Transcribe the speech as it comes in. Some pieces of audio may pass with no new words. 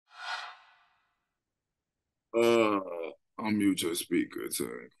Uh, unmute your speaker to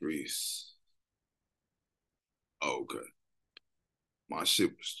increase. Oh, okay. My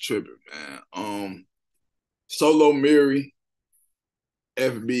shit was tripping, man. Solo Miri,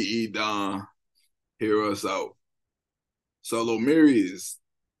 FBE Don, hear us out. Solo Miri is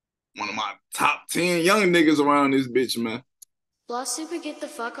one of my top 10 young niggas around this bitch, man. Lost Super, get the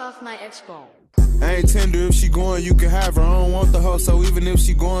fuck off my Xbox. I ain't tender, if she going, you can have her. I don't want the hoe, so even if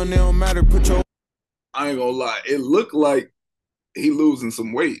she going, it don't matter. Put your... I ain't gonna lie. It looked like he losing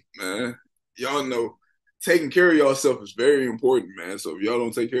some weight, man. Y'all know taking care of yourself is very important, man. So if y'all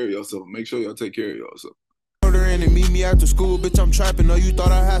don't take care of yourself, make sure y'all take care of yourself. Order in and meet me after school, bitch, I'm trapping. No, you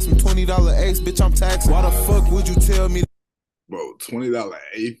thought I had some $20 eggs, bitch, I'm taxing. Why the fuck would you tell me? Bro, $20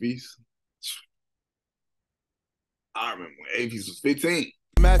 AFES. I remember when AFES was 15.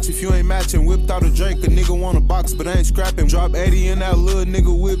 Match if you ain't matching, whipped out a drink, a nigga want a box, but I ain't scrapping. Drop 80 in that little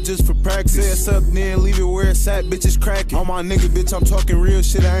nigga whip just for practice. Say it's up, then leave it where it's at, bitch, it's cracking. On my nigga, bitch, I'm talking real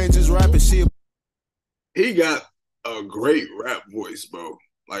shit, I ain't just rapping shit. He got a great rap voice, bro.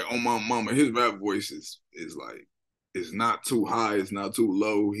 Like, on my mama, his rap voice is like, it's not too high, it's not too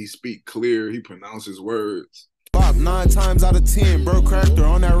low. He speak clear, he pronounces words. Bop 9 times out of 10, bro cracked her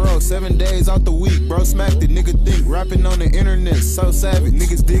on that road. 7 days out the week, bro smacked it. Nigga think rapping on the internet so savage.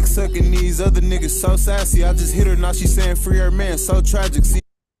 Niggas dick sucking these other niggas so sassy. I just hit her, now she saying free her man, so tragic. See,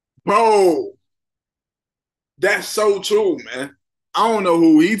 bro, that's so true, man. I don't know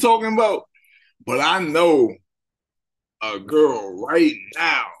who he talking about, but I know a girl right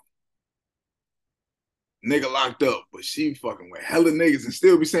now, nigga locked up, but she fucking with hella niggas and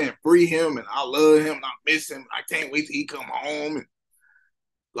still be saying free him and I love him and I miss him. I can't wait till he come home. And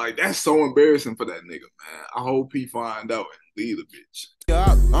like, that's so embarrassing for that nigga, man. I hope he find out and leave the bitch. Yeah,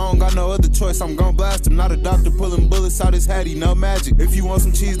 I don't got no other choice. I'm gon' blast him. Not a doctor pulling bullets out his hattie. No magic. If you want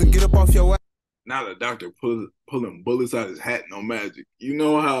some cheese, then get up off your ass. Not a doctor pulling bullets out his hat, no magic. You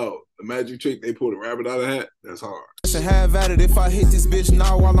know how the magic trick, they pull the rabbit out of the hat? That's hard. Have at it. If I hit this bitch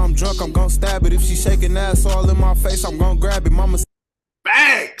now while I'm drunk, I'm gon' stab it. If she shaking ass all in my face, I'm gon' grab it. Mama.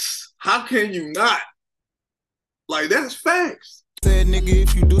 Facts. How can you not? Like, that's facts. Said nigga,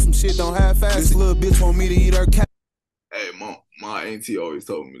 if you do some shit, don't have fast. This little bitch want me to eat her cat. Hey, my auntie always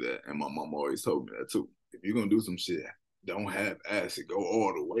told me that, and my mom always told me that too. If you're gonna do some shit, don't have acid. Go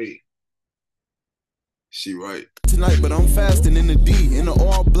all the way. She right. Tonight, but I'm fasting in the D. In the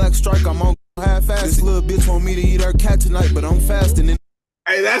all black strike, I'm on half fast. This little bitch want me to eat her cat tonight, but I'm fasting.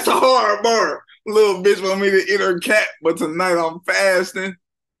 Hey, that's a hard bar. Little bitch want me to eat her cat, but tonight I'm fasting.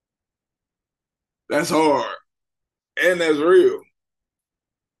 That's hard. And that's real.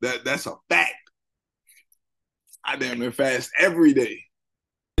 That's a fact. I damn near fast every day.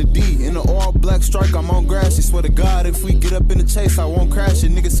 D in the all black strike, I'm on grass. I swear to God, if we get up in the chase, I won't crash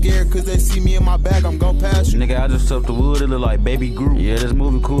it. Niggas scared cause they see me in my bag, I'm gon' pass you. Nigga, I just stuffed the wood, it look like Baby Groot. Yeah, this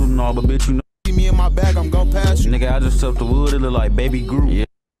movie cool and all, but bitch, you know. See me in my bag, I'm gon' pass you. Nigga, I just stuffed the wood, it look like Baby Groot. Yeah.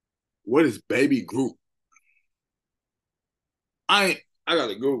 What is Baby Groot? I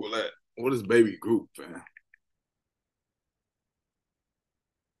gotta Google that. What is Baby Groot, fam?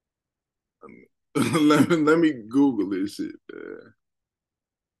 Let me Google this shit, man.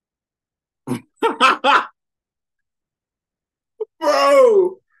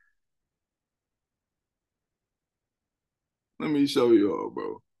 Bro, let me show y'all,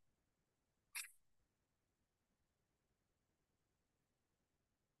 bro.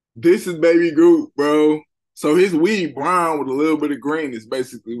 This is Baby Groot, bro. So his weed brown with a little bit of green is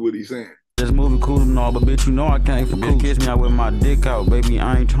basically what he's saying. This movie cool and all, but bitch, you know I can't for cool. Kiss me out with my dick out, baby.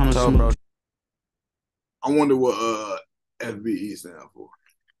 I ain't trying to talk, bro. I wonder what FBE stand for.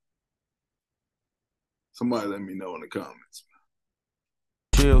 Somebody let me know in the comments.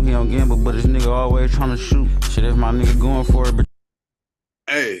 Chill, he don't gamble, but this nigga always trying to shoot. Shit, if my nigga going for it, but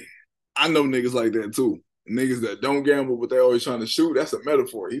hey, I know niggas like that too. Niggas that don't gamble, but they always trying to shoot. That's a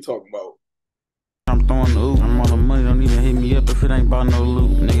metaphor. He talking about. I'm throwing the oop. I'm on the money, don't even hit me up if it ain't about no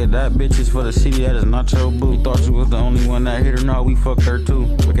loot. Nigga, that bitch is for the city, that is not your boo. You thought you was the only one that hit her, no, we fucked her too.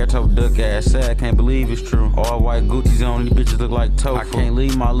 Look at your duck ass, sad, can't believe it's true. All white Gucci's on, these bitches look like tofu. I can't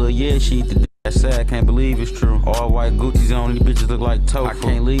leave my little yeah, she eat the dick. That's sad, can't believe it's true. All white Gucci's on, these bitches look like tofu. I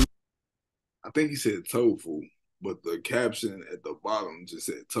can't leave. I think he said tofu, but the caption at the bottom just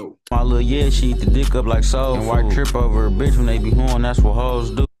said tofu. My little yeah, she eat the dick up like soul. And white trip over a bitch when they be horn, that's what hoes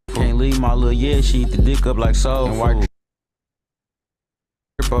do. Can't leave my little yeah, she eat the dick up like soul. And white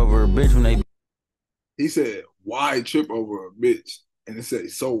trip over a bitch when they be. He said, why trip over a bitch? And it said,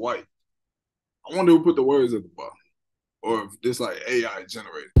 so white. I wonder who put the words at the bottom. Or if this like AI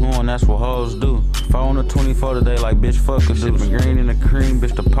generated. That's what hoes do. Phone a 24 today like bitch fuck a juice. Green in the cream,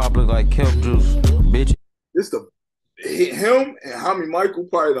 bitch the pop look like kelp juice. Bitch. This him and Hami Michael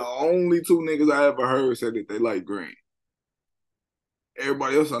probably the only two niggas I ever heard say that they like green.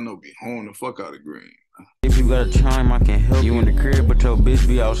 Everybody else I know be hoeing the fuck out of green. If you got a chime, I can help you in the crib, but your bitch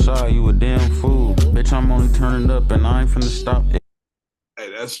be outside. You a damn fool. Bitch, I'm only turning up and I ain't finna stop.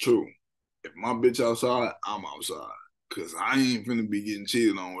 Hey, that's true. If my bitch outside, I'm outside. Cause I ain't finna be getting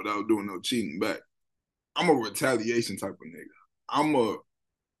cheated on without doing no cheating back. I'm a retaliation type of nigga. I'm a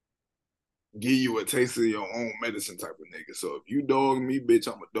give you a taste of your own medicine type of nigga. So if you dog me, bitch,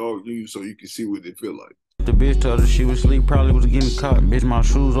 I'm a dog you so you can see what it feel like. The bitch told her she was asleep, probably was getting caught. Bitch, my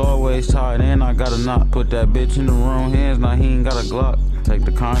shoes always tied and I got a knot. Put that bitch in the wrong hands, now he ain't got a Glock. Take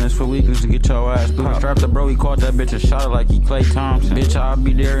the kindness for weakness to get your ass popped. Strap the bro, he caught that bitch and shot it like he Clay Thompson. Bitch, I'll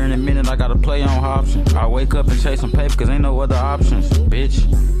be there in a minute, I gotta play on Hobson. I wake up and chase some paper cause ain't no other options. Bitch,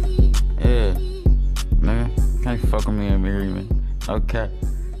 yeah, nigga, can't fuck with me and Miri, man. Okay.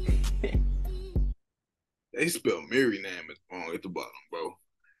 They spell Miri name is wrong at the bottom, bro.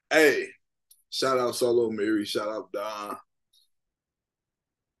 Hey, shout out Solo Miri, shout out Don.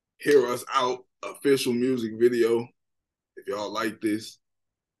 Hear Us Out official music video. If y'all like this,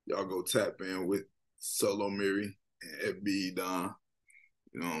 y'all go tap in with Solo Miri and FBE Don.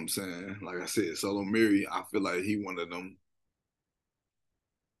 You know what I'm saying? Like I said, Solo Miri, I feel like he one of them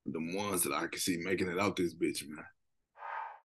ones that I can see making it out this bitch, man.